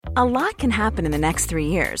A lot can happen in the next 3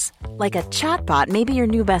 years. Like a chatbot may be your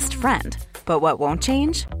new best friend. But what won't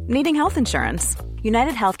change? Needing health insurance.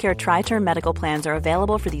 United Healthcare Tri-Term Medical Plans are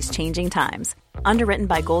available for these changing times. Underwritten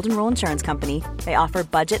by Golden Rule Insurance Company, they offer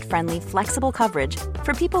budget-friendly, flexible coverage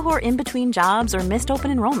for people who are in between jobs or missed open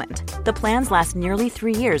enrollment. The plans last nearly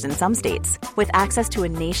 3 years in some states, with access to a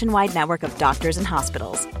nationwide network of doctors and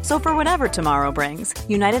hospitals. So for whatever tomorrow brings,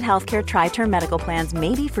 United Healthcare Tri-Term Medical Plans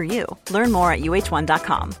may be for you. Learn more at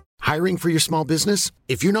uh1.com. Hiring for your small business?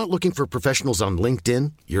 If you're not looking for professionals on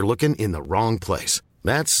LinkedIn, you're looking in the wrong place.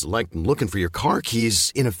 That's like looking for your car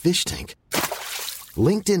keys in a fish tank.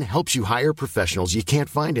 LinkedIn helps you hire professionals you can't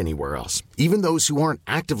find anywhere else, even those who aren't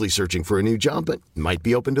actively searching for a new job but might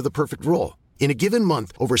be open to the perfect role. In a given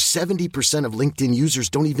month, over 70% of LinkedIn users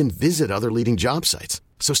don't even visit other leading job sites.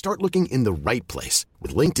 So start looking in the right place.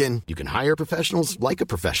 With LinkedIn, you can hire professionals like a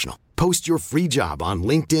professional. Post your free job on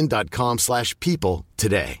linkedin.com/people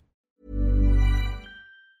today.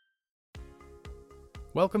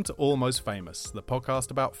 Welcome to Almost Famous, the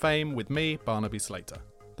podcast about fame with me, Barnaby Slater.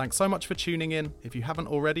 Thanks so much for tuning in. If you haven't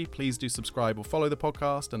already, please do subscribe or follow the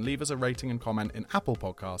podcast and leave us a rating and comment in Apple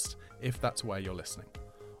Podcasts if that's where you're listening.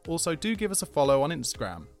 Also, do give us a follow on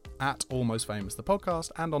Instagram at Almost Famous the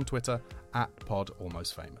podcast and on Twitter at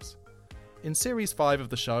PodAlmostFamous. In Series 5 of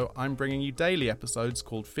the show, I'm bringing you daily episodes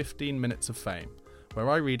called 15 Minutes of Fame, where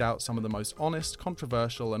I read out some of the most honest,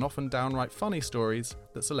 controversial and often downright funny stories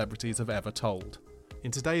that celebrities have ever told. In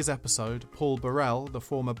today's episode, Paul Burrell, the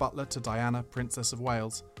former butler to Diana, Princess of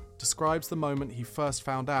Wales, describes the moment he first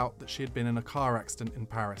found out that she had been in a car accident in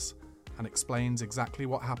Paris and explains exactly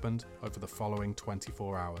what happened over the following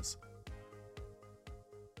 24 hours.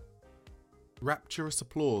 Rapturous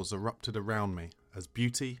applause erupted around me as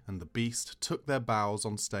Beauty and the Beast took their bows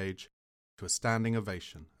on stage to a standing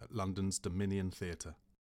ovation at London's Dominion Theatre.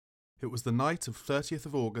 It was the night of 30th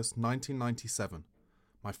of August 1997,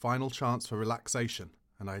 my final chance for relaxation,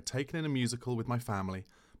 and I had taken in a musical with my family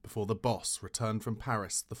before the boss returned from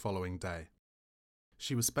Paris the following day.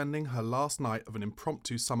 She was spending her last night of an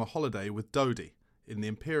impromptu summer holiday with Dodie in the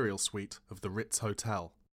Imperial Suite of the Ritz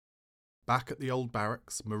Hotel. Back at the old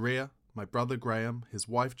barracks, Maria, my brother Graham, his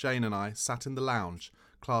wife Jane and I sat in the lounge,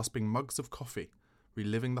 clasping mugs of coffee,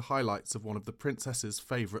 reliving the highlights of one of the princess's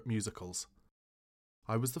favourite musicals.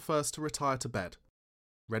 I was the first to retire to bed,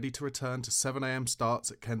 ready to return to 7 a.m. starts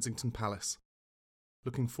at Kensington Palace,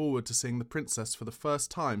 looking forward to seeing the princess for the first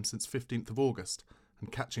time since 15th of August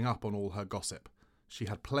and catching up on all her gossip. She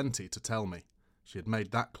had plenty to tell me. She had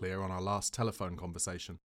made that clear on our last telephone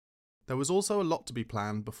conversation. There was also a lot to be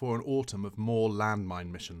planned before an autumn of more landmine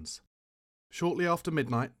missions. Shortly after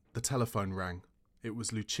midnight, the telephone rang. It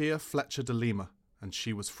was Lucia Fletcher de Lima, and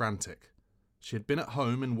she was frantic. She had been at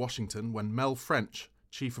home in Washington when Mel French,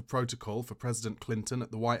 Chief of Protocol for President Clinton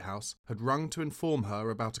at the White House, had rung to inform her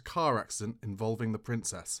about a car accident involving the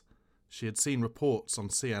princess. She had seen reports on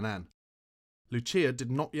CNN. Lucia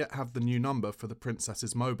did not yet have the new number for the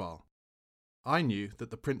princess's mobile. I knew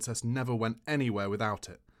that the princess never went anywhere without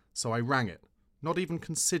it, so I rang it, not even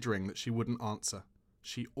considering that she wouldn't answer.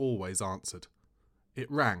 She always answered.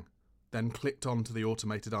 It rang, then clicked on to the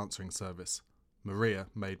automated answering service. Maria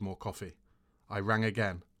made more coffee. I rang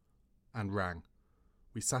again, and rang.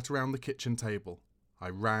 We sat around the kitchen table. I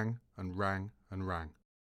rang and rang and rang.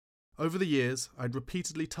 Over the years, I'd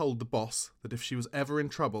repeatedly told the boss that if she was ever in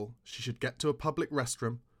trouble, she should get to a public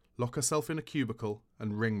restroom, lock herself in a cubicle,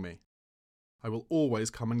 and ring me. I will always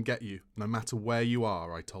come and get you, no matter where you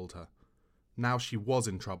are, I told her. Now she was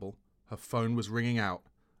in trouble, her phone was ringing out,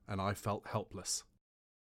 and I felt helpless.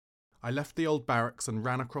 I left the old barracks and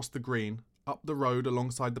ran across the green, up the road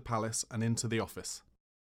alongside the palace and into the office.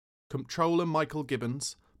 Comptroller Michael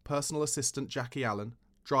Gibbons, personal assistant Jackie Allen,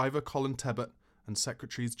 driver Colin Tebbett, and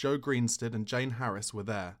secretaries Joe Greenstead and Jane Harris were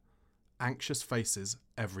there. Anxious faces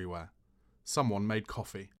everywhere. Someone made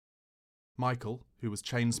coffee. Michael, who was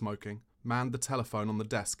chain-smoking, manned the telephone on the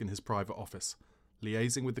desk in his private office,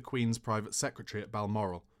 liaising with the Queen's private secretary at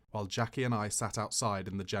Balmoral, while Jackie and I sat outside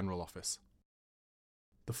in the general office.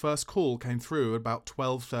 The first call came through at about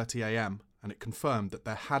 12:30 a.m, and it confirmed that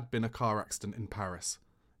there had been a car accident in Paris.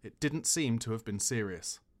 It didn't seem to have been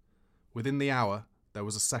serious. Within the hour, there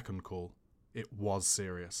was a second call. It was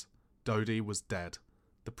serious. Dodie was dead.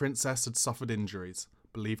 The princess had suffered injuries,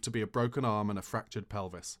 believed to be a broken arm and a fractured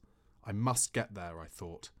pelvis. I must get there, I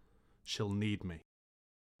thought. She'll need me.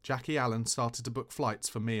 Jackie Allen started to book flights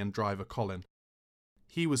for me and driver Colin.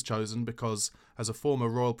 He was chosen because, as a former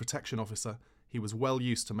Royal Protection Officer, he was well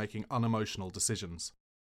used to making unemotional decisions.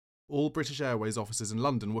 All British Airways offices in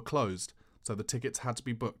London were closed, so the tickets had to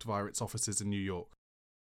be booked via its offices in New York.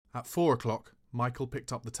 At 4 o'clock, Michael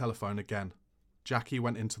picked up the telephone again. Jackie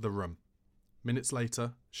went into the room. Minutes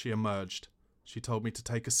later, she emerged. She told me to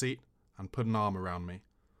take a seat and put an arm around me.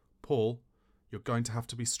 "Paul, you're going to have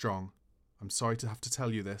to be strong. I'm sorry to have to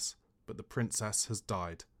tell you this, but the princess has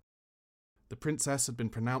died." The princess had been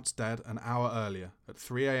pronounced dead an hour earlier, at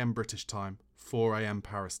 3 a.m. British time, 4 a.m.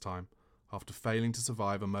 Paris time, after failing to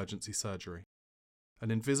survive emergency surgery.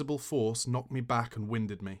 An invisible force knocked me back and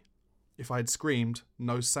winded me. If I had screamed,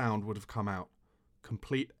 no sound would have come out.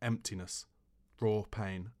 Complete emptiness. Raw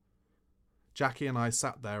pain. Jackie and I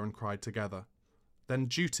sat there and cried together. Then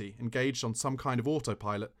duty, engaged on some kind of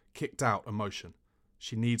autopilot, kicked out emotion.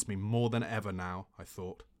 She needs me more than ever now, I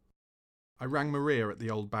thought. I rang Maria at the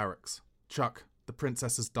old barracks. "Chuck, the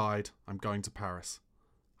princess has died. I'm going to Paris."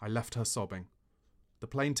 I left her sobbing. The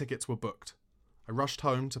plane tickets were booked. I rushed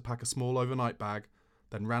home to pack a small overnight bag,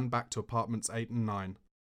 then ran back to apartments 8 and 9.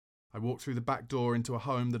 I walked through the back door into a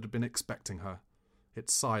home that had been expecting her.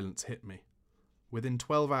 Its silence hit me. Within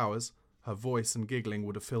 12 hours, her voice and giggling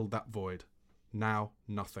would have filled that void. Now,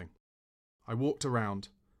 nothing. I walked around.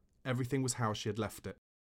 Everything was how she had left it.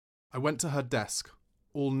 I went to her desk,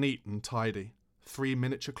 all neat and tidy. 3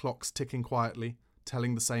 miniature clocks ticking quietly,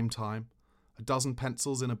 telling the same time. A dozen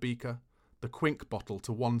pencils in a beaker. The Quink bottle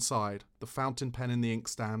to one side. The fountain pen in the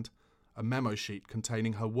inkstand. A memo sheet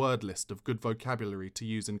containing her word list of good vocabulary to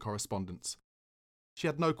use in correspondence. She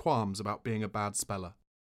had no qualms about being a bad speller.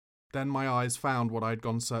 Then my eyes found what I had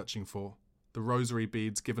gone searching for. The rosary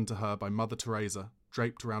beads given to her by Mother Teresa,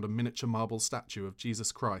 draped around a miniature marble statue of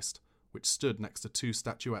Jesus Christ, which stood next to 2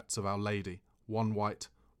 statuettes of Our Lady, one white,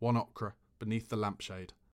 one ochre, beneath the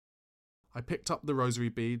lampshade. I picked up the rosary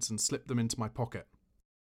beads and slipped them into my pocket.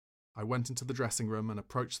 I went into the dressing room and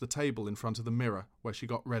approached the table in front of the mirror where she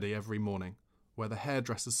got ready every morning, where the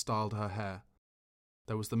hairdressers styled her hair.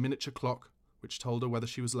 There was the miniature clock, which told her whether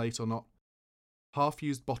she was late or not.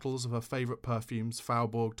 Half-used bottles of her favourite perfumes,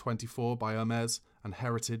 Faubourg 24 by Hermès and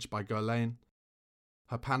Heritage by Guerlain.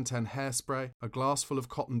 Her Pantene hairspray, a glass full of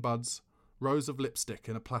cotton buds, rows of lipstick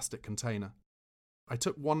in a plastic container. I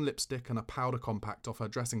took one lipstick and a powder compact off her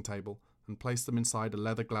dressing table and placed them inside a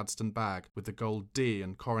leather Gladstone bag with the gold D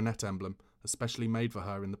and coronet emblem especially made for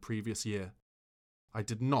her in the previous year. I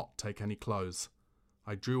did not take any clothes.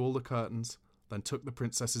 I drew all the curtains, then took the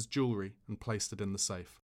princess's jewellery and placed it in the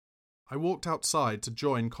safe. I walked outside to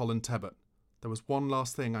join Colin Tebbett. There was one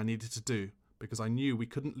last thing I needed to do, because I knew we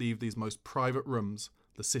couldn't leave these most private rooms,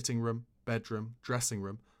 the sitting room, bedroom, dressing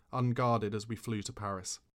room, unguarded as we flew to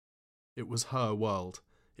Paris. It was her world.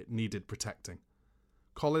 It needed protecting.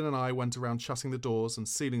 Colin and I went around shutting the doors and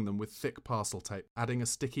sealing them with thick parcel tape, adding a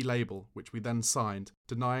sticky label, which we then signed,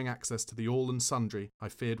 denying access to the all and sundry I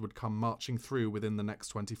feared would come marching through within the next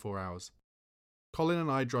 24 hours. Colin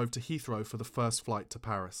and I drove to Heathrow for the first flight to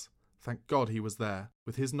Paris. Thank God he was there,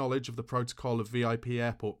 with his knowledge of the protocol of VIP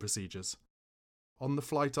airport procedures. On the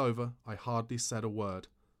flight over, I hardly said a word.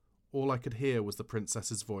 All I could hear was the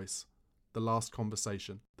princess's voice. The last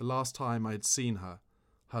conversation, the last time I had seen her,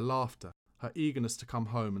 her laughter, her eagerness to come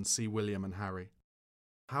home and see William and Harry.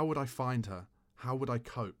 How would I find her? How would I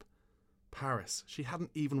cope? Paris. She hadn't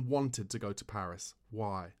even wanted to go to Paris.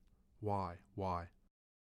 Why?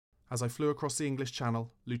 As I flew across the English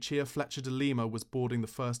Channel, Lucia Fletcher de Lima was boarding the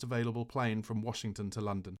first available plane from Washington to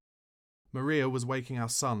London. Maria was waking our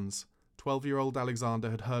sons. 12-year-old Alexander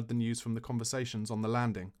had heard the news from the conversations on the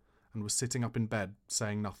landing and was sitting up in bed,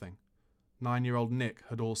 saying nothing. 9-year-old Nick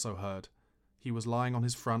had also heard. He was lying on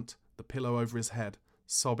his front, the pillow over his head,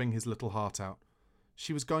 sobbing his little heart out.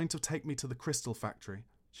 She was going to take me to the Crystal Factory.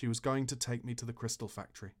 She was going to take me to the Crystal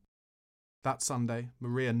Factory. That Sunday,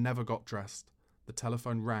 Maria never got dressed. The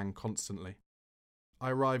telephone rang constantly. I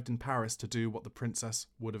arrived in Paris to do what the princess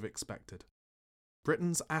would have expected.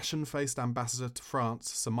 Britain's ashen-faced ambassador to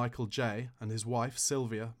France, Sir Michael J., and his wife,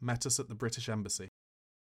 Sylvia, met us at the British Embassy.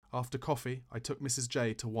 After coffee, I took Mrs.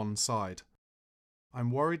 J to one side.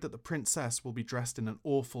 "I'm worried that the princess will be dressed in an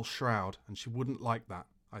awful shroud, and she wouldn't like that,"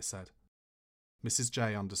 I said. Mrs.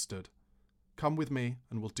 J understood. "Come with me,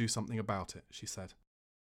 and we'll do something about it," she said.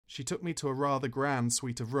 She took me to a rather grand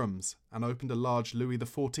suite of rooms, and opened a large Louis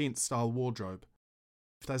XIV-style wardrobe.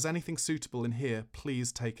 "If there's anything suitable in here,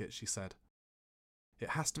 please take it," she said. "It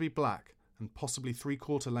has to be black, and possibly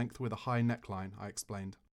 3/4 length with a high neckline," I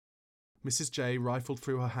explained. Mrs. J rifled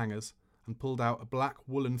through her hangers and pulled out a black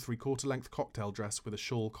woolen 3/4 length cocktail dress with a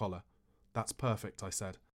shawl collar. "That's perfect," I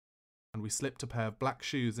said, and we slipped a pair of black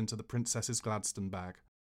shoes into the princess's Gladstone bag.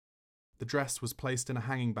 The dress was placed in a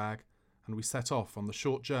hanging bag, and we set off on the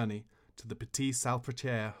short journey to the Petit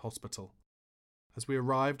Salpêtrière Hospital. As we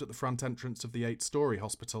arrived at the front entrance of the 8-storey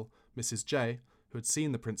hospital, Mrs. J, who had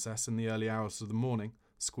seen the princess in the early hours of the morning,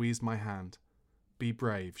 squeezed my hand. "Be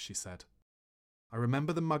brave," she said. I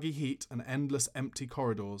remember the muggy heat and endless empty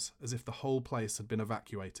corridors as if the whole place had been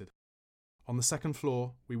evacuated. On the second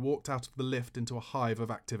floor, we walked out of the lift into a hive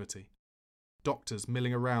of activity. Doctors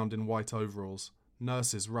milling around in white overalls,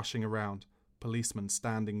 nurses rushing around, policemen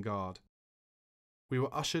standing guard. We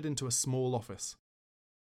were ushered into a small office.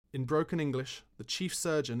 In broken English, the chief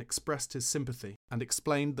surgeon expressed his sympathy and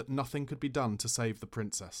explained that nothing could be done to save the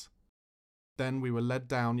princess. Then we were led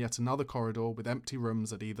down yet another corridor with empty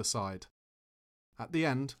rooms at either side. At the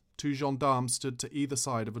end, 2 gendarmes stood to either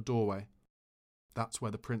side of a doorway. That's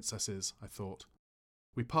where the princess is, I thought.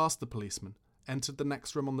 We passed the policeman, entered the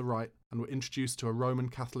next room on the right, and were introduced to a Roman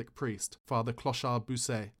Catholic priest, Father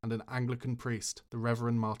Clochard-Bousset, and an Anglican priest, the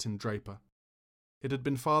Reverend Martin Draper. It had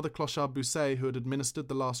been Father Clochard-Bousset who had administered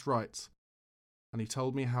the last rites, and he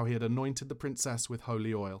told me how he had anointed the princess with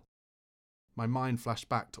holy oil. My mind flashed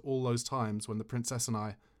back to all those times when the princess and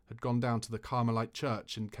I had gone down to the Carmelite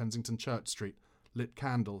church in Kensington Church Street, lit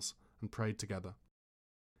candles, and prayed together.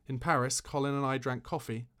 In Paris, Colin and I drank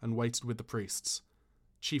coffee and waited with the priests.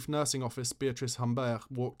 Chief Nursing Officer Beatrice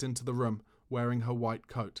Humbert walked into the room wearing her white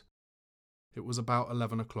coat. It was about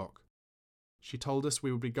 11 o'clock. She told us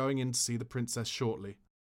we would be going in to see the princess shortly.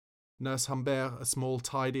 Nurse Humbert, a small,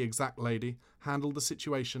 tidy, exact lady, handled the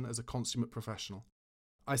situation as a consummate professional.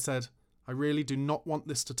 I said, "I really do not want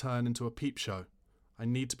this to turn into a peep show. I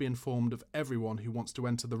need to be informed of everyone who wants to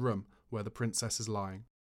enter the room where the princess is lying."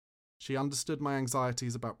 She understood my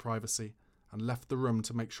anxieties about privacy and left the room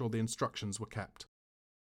to make sure the instructions were kept.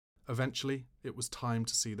 Eventually, it was time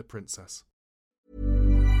to see the princess.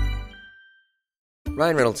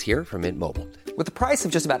 Ryan Reynolds here from Mint Mobile. With the price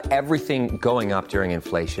of just about everything going up during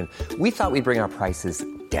inflation, we thought we'd bring our prices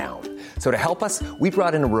down. So to help us, we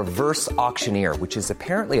brought in a reverse auctioneer, which is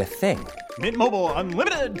apparently a thing. Mint Mobile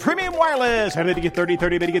Unlimited Premium Wireless. How to get 30,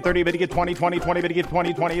 30, bit to get 30, bit to get 20, 20, 20, bit to get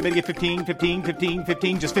 20, 20, bit to get 15, 15, 15,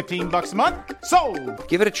 15, just $15 a month? Sold!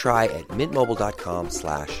 Give it a try at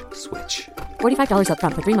mintmobile.com/switch. $45 up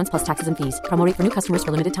front for 3 months plus taxes and fees. Promo rate for new customers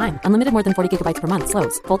for limited time. Unlimited more than 40 gigabytes per month.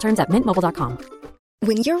 Slows full terms at mintmobile.com.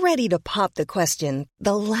 When you're ready to pop the question,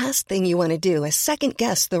 the last thing you want to do is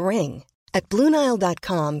second-guess the ring. At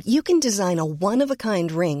BlueNile.com, you can design a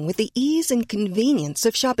one-of-a-kind ring with the ease and convenience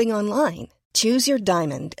of shopping online. Choose your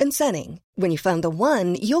diamond and setting. When you find the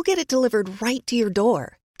one, you'll get it delivered right to your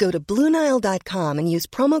door. Go to BlueNile.com and use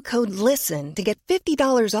promo code LISTEN to get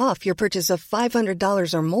 $50 off your purchase of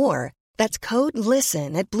 $500 or more. That's code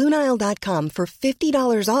LISTEN at BlueNile.com for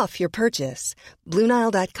 $50 off your purchase.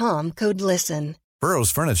 BlueNile.com, code LISTEN.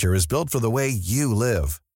 Burrow's furniture is built for the way you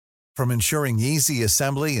live. From ensuring easy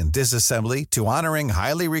assembly and disassembly to honoring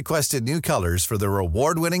highly requested new colors for their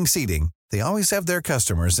award-winning seating, they always have their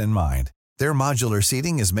customers in mind. Their modular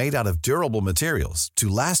seating is made out of durable materials to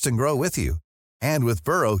last and grow with you. And with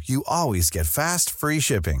Burrow, you always get fast, free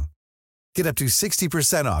shipping. Get up to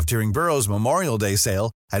 60% off during Burrow's Memorial Day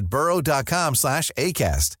sale at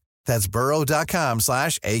burrow.com/ACAST. That's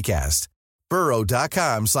burrow.com/ACAST.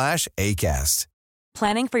 burrow.com/ACAST.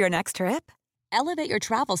 Planning for your next trip? Elevate your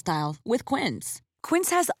travel style with Quince. Quince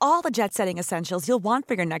has all the jet-setting essentials you'll want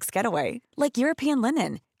for your next getaway, like European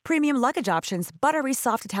linen, premium luggage options, buttery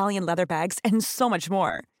soft Italian leather bags, and so much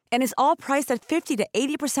more. And is all priced at 50 to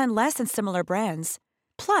 80% less than similar brands.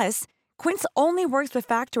 Plus, Quince only works with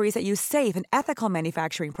factories that use safe and ethical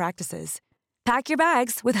manufacturing practices. Pack your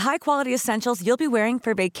bags with high-quality essentials you'll be wearing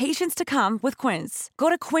for vacations to come with Quince. Go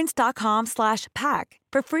to quince.com/pack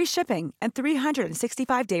for free shipping and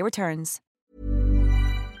 365-day returns.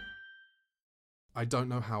 I don't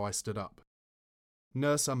know how I stood up.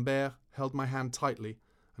 Nurse Humbert held my hand tightly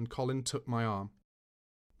and Colin took my arm.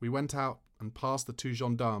 We went out and past the 2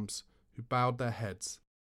 gendarmes who bowed their heads.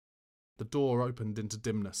 The door opened into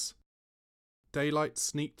dimness. Daylight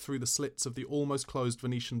sneaked through the slits of the almost closed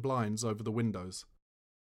Venetian blinds over the windows.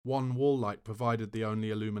 One wall light provided the only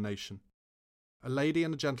illumination. A lady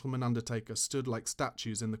and a gentleman undertaker stood like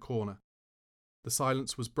statues in the corner. The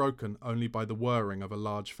silence was broken only by the whirring of a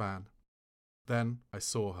large fan. Then I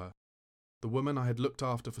saw her. The woman I had looked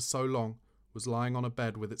after for so long was lying on a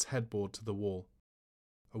bed with its headboard to the wall.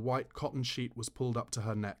 A white cotton sheet was pulled up to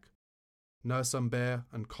her neck. Nurse Humbert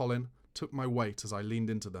and Colin took my weight as I leaned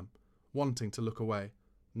into them, wanting to look away,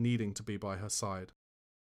 needing to be by her side.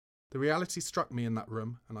 The reality struck me in that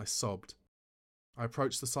room, and I sobbed. I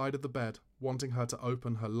approached the side of the bed, wanting her to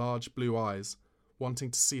open her large blue eyes,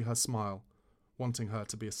 wanting to see her smile, wanting her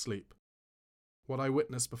to be asleep. What I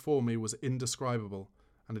witnessed before me was indescribable,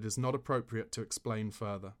 and it is not appropriate to explain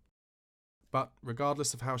further. But,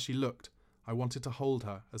 regardless of how she looked, I wanted to hold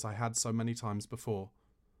her as I had so many times before.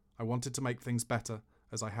 I wanted to make things better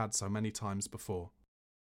as I had so many times before.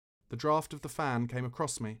 The draft of the fan came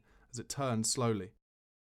across me as it turned slowly.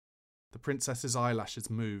 The princess's eyelashes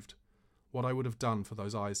moved, what I would have done for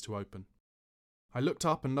those eyes to open. I looked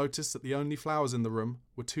up and noticed that the only flowers in the room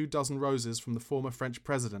were 24 roses from the former French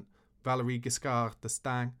president, Valéry Giscard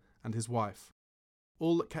d'Estaing, and his wife.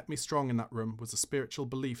 All that kept me strong in that room was a spiritual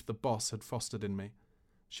belief the boss had fostered in me.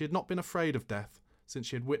 She had not been afraid of death since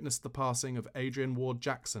she had witnessed the passing of Adrienne Ward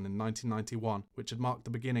Jackson in 1991, which had marked the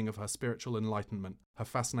beginning of her spiritual enlightenment, her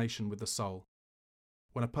fascination with the soul.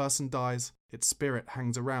 When a person dies, its spirit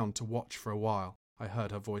hangs around to watch for a while, I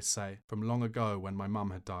heard her voice say, from long ago when my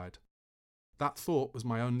mum had died. That thought was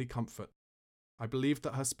my only comfort. I believed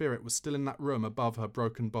that her spirit was still in that room above her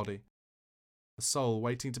broken body, a soul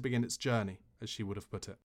waiting to begin its journey, as she would have put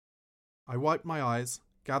it. I wiped my eyes,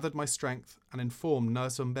 gathered my strength, and informed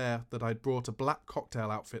Nurse Humbert that I had brought a black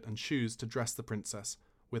cocktail outfit and shoes to dress the princess,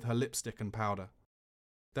 with her lipstick and powder.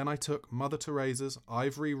 Then I took Mother Teresa's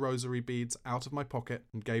ivory rosary beads out of my pocket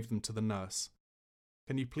and gave them to the nurse.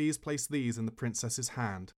 Can you please place these in the princess's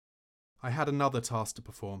hand? I had another task to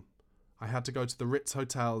perform. I had to go to the Ritz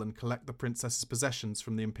Hotel and collect the princess's possessions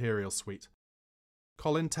from the Imperial Suite.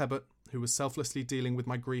 Colin Tebbot, who was selflessly dealing with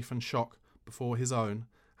my grief and shock before his own,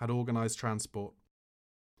 had organised transport.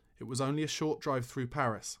 It was only a short drive through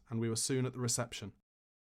Paris, and we were soon at the reception.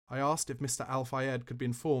 I asked if Mr. Al-Fayed could be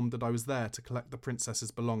informed that I was there to collect the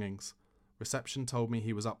princess's belongings. Reception told me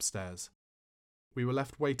he was upstairs. We were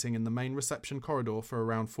left waiting in the main reception corridor for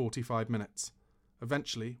around 45 minutes.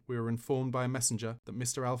 Eventually, we were informed by a messenger that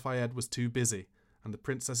Mr. Al-Fayed was too busy, and the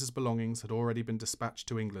princess's belongings had already been dispatched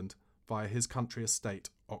to England via his country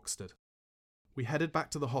estate, Oxted. We headed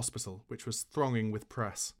back to the hospital, which was thronging with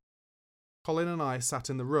press. Colin and I sat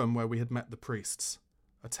in the room where we had met the priests.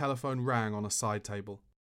 A telephone rang on a side table.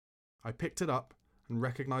 I picked it up and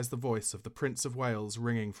recognised the voice of the Prince of Wales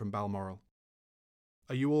ringing from Balmoral.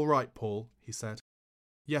 "Are you all right, Paul?" he said.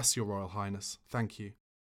 "Yes, Your Royal Highness, thank you."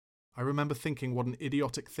 I remember thinking what an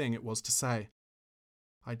idiotic thing it was to say.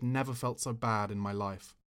 I'd never felt so bad in my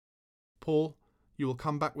life. "Paul, you will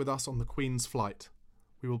come back with us on the Queen's flight.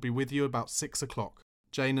 We will be with you about 6 o'clock.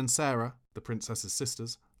 Jane and Sarah, the princess's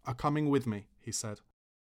sisters, are coming with me," he said.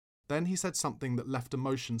 Then he said something that left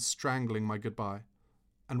emotion strangling my goodbye.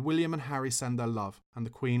 "And William and Harry send their love, and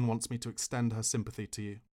the Queen wants me to extend her sympathy to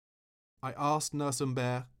you." I asked Nurse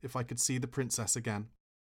Humbert if I could see the princess again.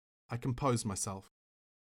 I composed myself,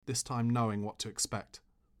 this time knowing what to expect.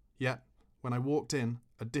 Yet, when I walked in,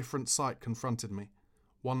 a different sight confronted me,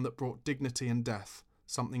 one that brought dignity and death,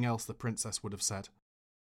 something else the princess would have said.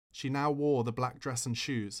 She now wore the black dress and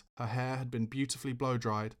shoes, her hair had been beautifully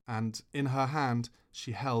blow-dried, and, in her hand,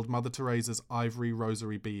 she held Mother Teresa's ivory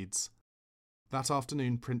rosary beads. That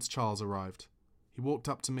afternoon Prince Charles arrived. He walked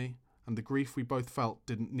up to me, and the grief we both felt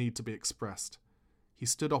didn't need to be expressed. He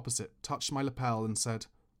stood opposite, touched my lapel and said,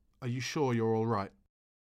 "Are you sure you're all right?"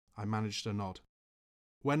 I managed a nod.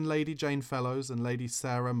 When Lady Jane Fellows and Lady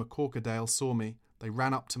Sarah McCorquodale saw me, they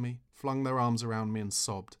ran up to me, flung their arms around me and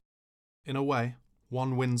sobbed. In a way,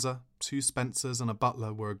 1 Windsor, 2 Spencers and a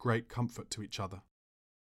butler were a great comfort to each other.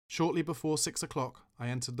 Shortly before 6 o'clock, I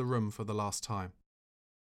entered the room for the last time.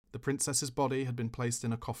 The princess's body had been placed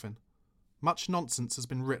in a coffin. Much nonsense has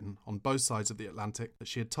been written on both sides of the Atlantic that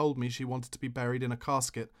she had told me she wanted to be buried in a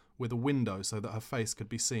casket with a window so that her face could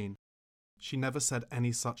be seen. She never said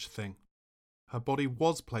any such thing. Her body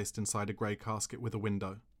was placed inside a grey casket with a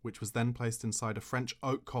window, which was then placed inside a French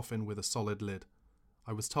oak coffin with a solid lid.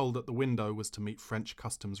 I was told that the window was to meet French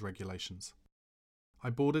customs regulations. I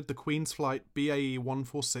boarded the Queen's flight BAE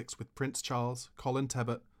 146 with Prince Charles, Colin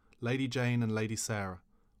Tebbot, Lady Jane and Lady Sarah,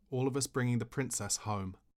 all of us bringing the princess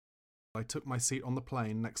home. I took my seat on the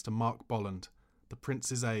plane next to Mark Bolland, the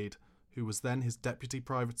prince's aide, who was then his deputy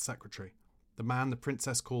private secretary, the man the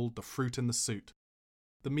princess called the fruit in the suit.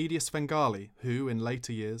 The media Svengali, who, in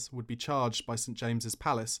later years, would be charged by St James's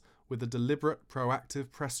Palace with a deliberate,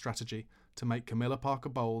 proactive press strategy to make Camilla Parker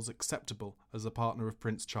Bowles acceptable as a partner of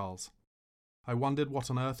Prince Charles. I wondered what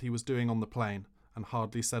on earth he was doing on the plane, and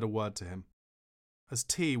hardly said a word to him. As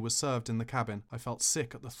tea was served in the cabin, I felt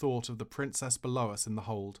sick at the thought of the princess below us in the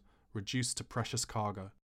hold, reduced to precious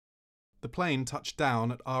cargo. The plane touched down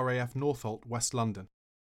at RAF Northolt, West London.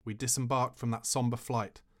 We disembarked from that sombre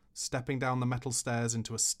flight, stepping down the metal stairs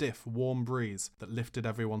into a stiff, warm breeze that lifted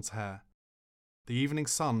everyone's hair. The evening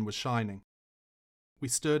sun was shining. We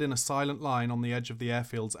stood in a silent line on the edge of the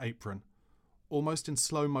airfield's apron. Almost in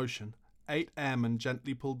slow motion, 8 airmen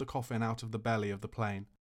gently pulled the coffin out of the belly of the plane,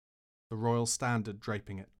 the royal standard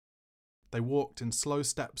draping it. They walked in slow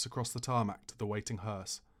steps across the tarmac to the waiting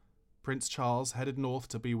hearse. Prince Charles headed north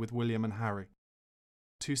to be with William and Harry.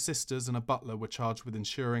 2 sisters and a butler were charged with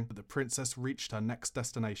ensuring that the princess reached her next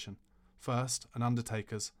destination, first an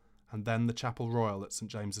undertaker's, and then the Chapel Royal at St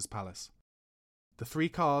James's Palace. The 3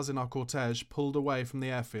 cars in our cortege pulled away from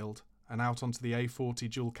the airfield and out onto the A40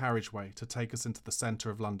 dual carriageway to take us into the centre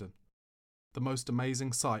of London. The most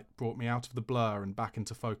amazing sight brought me out of the blur and back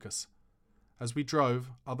into focus. As we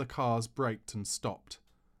drove, other cars braked and stopped.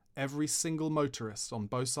 Every single motorist on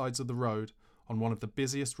both sides of the road, on one of the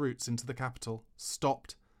busiest routes into the capital,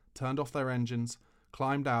 stopped, turned off their engines,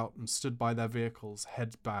 climbed out and stood by their vehicles,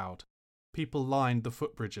 heads bowed. People lined the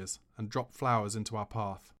footbridges and dropped flowers into our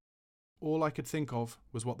path. All I could think of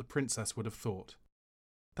was what the princess would have thought.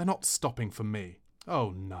 They're not stopping for me.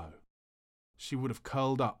 Oh no. She would have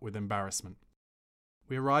curled up with embarrassment.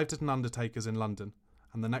 We arrived at an undertaker's in London,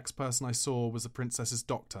 and the next person I saw was the princess's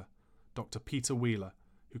doctor, Dr. Peter Wheeler,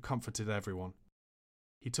 who comforted everyone.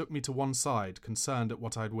 He took me to one side, concerned at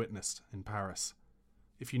what I had witnessed in Paris.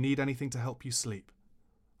 "If you need anything to help you sleep."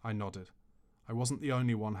 I nodded. I wasn't the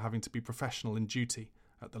only one having to be professional in duty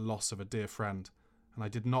at the loss of a dear friend, and I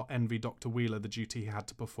did not envy Dr. Wheeler the duty he had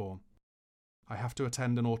to perform. "I have to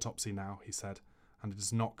attend an autopsy now," he said, "and it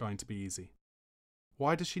is not going to be easy."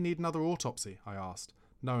 "Why does she need another autopsy?" I asked,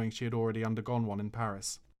 knowing she had already undergone one in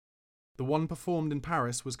Paris. "The one performed in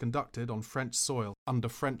Paris was conducted on French soil, under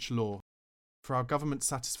French law. For our government's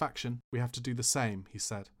satisfaction, we have to do the same," he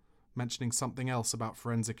said, mentioning something else about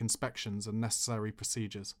forensic inspections and necessary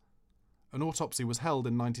procedures. An autopsy was held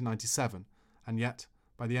in 1997, and yet,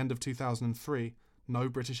 by the end of 2003, no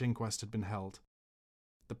British inquest had been held.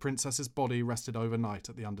 The princess's body rested overnight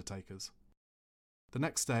at the undertaker's. The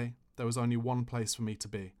next day, there was only one place for me to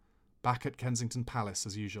be, back at Kensington Palace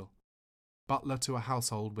as usual. Butler to a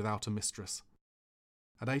household without a mistress.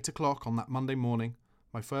 At 8 o'clock on that Monday morning,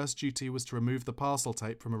 my first duty was to remove the parcel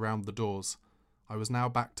tape from around the doors. I was now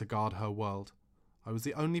back to guard her world. I was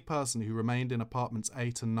the only person who remained in apartments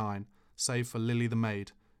 8 and 9, save for Lily the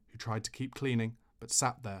maid, who tried to keep cleaning, but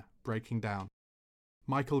sat there, breaking down.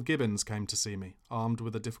 Michael Gibbons came to see me, armed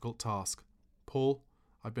with a difficult task. "Paul,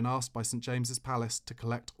 I've been asked by St James's Palace to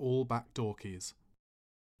collect all back door keys."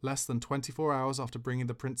 Less than 24 hours after bringing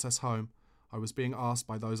the princess home, I was being asked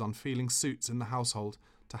by those unfeeling suits in the household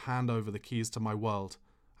to hand over the keys to my world,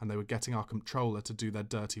 and they were getting our comptroller to do their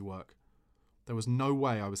dirty work. There was no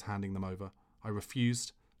way I was handing them over. I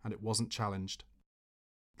refused, and it wasn't challenged.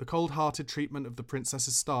 The cold-hearted treatment of the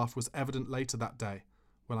princess's staff was evident later that day,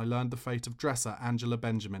 when I learned the fate of dresser Angela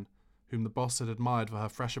Benjamin, whom the boss had admired for her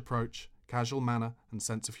fresh approach, casual manner, and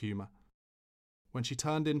sense of humour. When she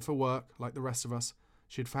turned in for work, like the rest of us,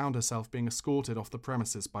 she had found herself being escorted off the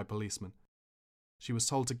premises by policemen. She was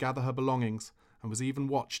told to gather her belongings, and was even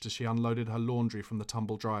watched as she unloaded her laundry from the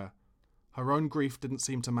tumble dryer. Her own grief didn't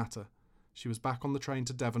seem to matter. She was back on the train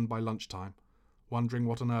to Devon by lunchtime, wondering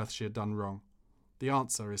what on earth she had done wrong. The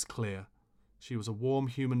answer is clear. She was a warm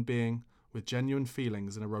human being with genuine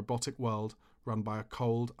feelings in a robotic world run by a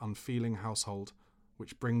cold, unfeeling household,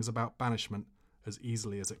 which brings about banishment as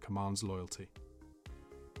easily as it commands loyalty.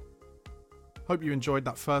 Hope you enjoyed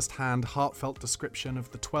that first-hand, heartfelt description of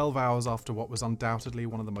the 12 hours after what was undoubtedly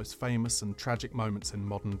one of the most famous and tragic moments in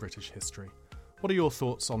modern British history. What are your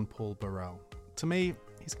thoughts on Paul Burrell? To me,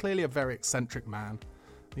 he's clearly a very eccentric man.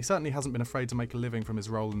 He certainly hasn't been afraid to make a living from his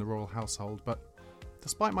role in the royal household, but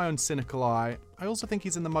despite my own cynical eye, I also think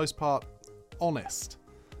he's in the most part honest.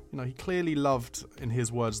 He clearly loved, in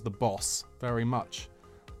his words, the boss very much.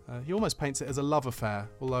 He almost paints it as a love affair,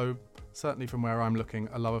 although certainly from where I'm looking,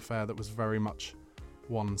 a love affair that was very much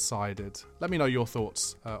one-sided. Let me know your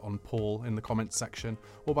thoughts on Paul in the comments section,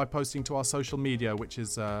 or by posting to our social media, which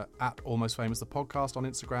is at Almost Famous the podcast on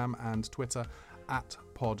Instagram and Twitter, at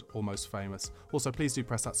Pod Almost Famous. Also, please do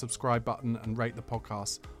press that subscribe button and rate the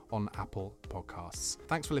podcast on Apple Podcasts.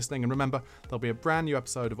 Thanks for listening, and remember, there'll be a brand new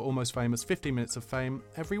episode of Almost Famous 15 Minutes of Fame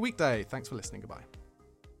every weekday. Thanks for listening. Goodbye.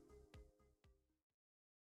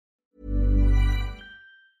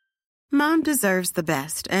 Mom deserves the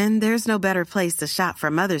best, and there's no better place to shop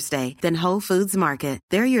for Mother's Day than Whole Foods Market.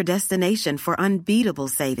 They're your destination for unbeatable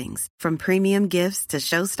savings, from premium gifts to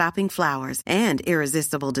show-stopping flowers and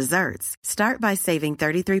irresistible desserts. Start by saving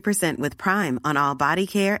 33% with Prime on all body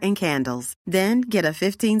care and candles. Then get a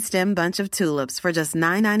 15-stem bunch of tulips for just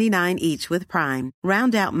 $9.99 each with Prime.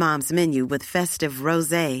 Round out Mom's menu with festive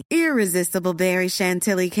rosé, irresistible berry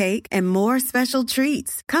chantilly cake, and more special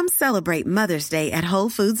treats. Come celebrate Mother's Day at Whole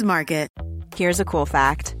Foods Market. Here's a cool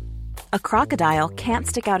fact. A crocodile can't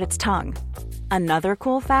stick out its tongue. Another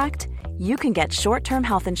cool fact, you can get short-term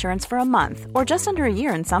health insurance for a month or just under a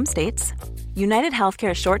year in some states. United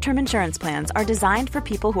Healthcare short-term insurance plans are designed for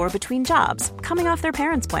people who are between jobs, coming off their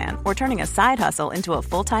parents' plan, or turning a side hustle into a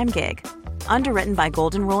full-time gig. Underwritten by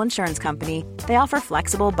Golden Rule Insurance Company, they offer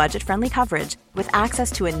flexible, budget-friendly coverage with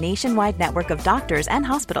access to a nationwide network of doctors and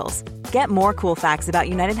hospitals. Get more cool facts about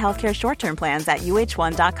United Healthcare short-term plans at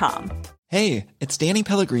uh1.com. Hey, it's Danny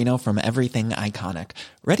Pellegrino from Everything Iconic.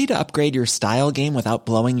 Ready to upgrade your style game without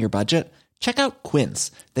blowing your budget? Check out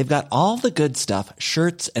Quince. They've got all the good stuff,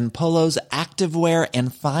 shirts and polos, activewear,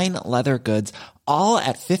 and fine leather goods, all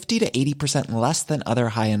at 50 to 80% less than other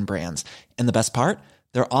high-end brands. And the best part?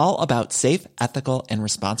 They're all about safe, ethical, and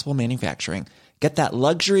responsible manufacturing. Get that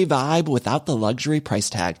luxury vibe without the luxury price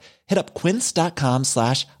tag. Hit up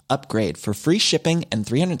quince.com/upgrade for free shipping and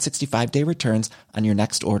 365-day returns on your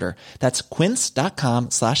next order. That's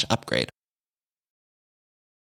quince.com/upgrade.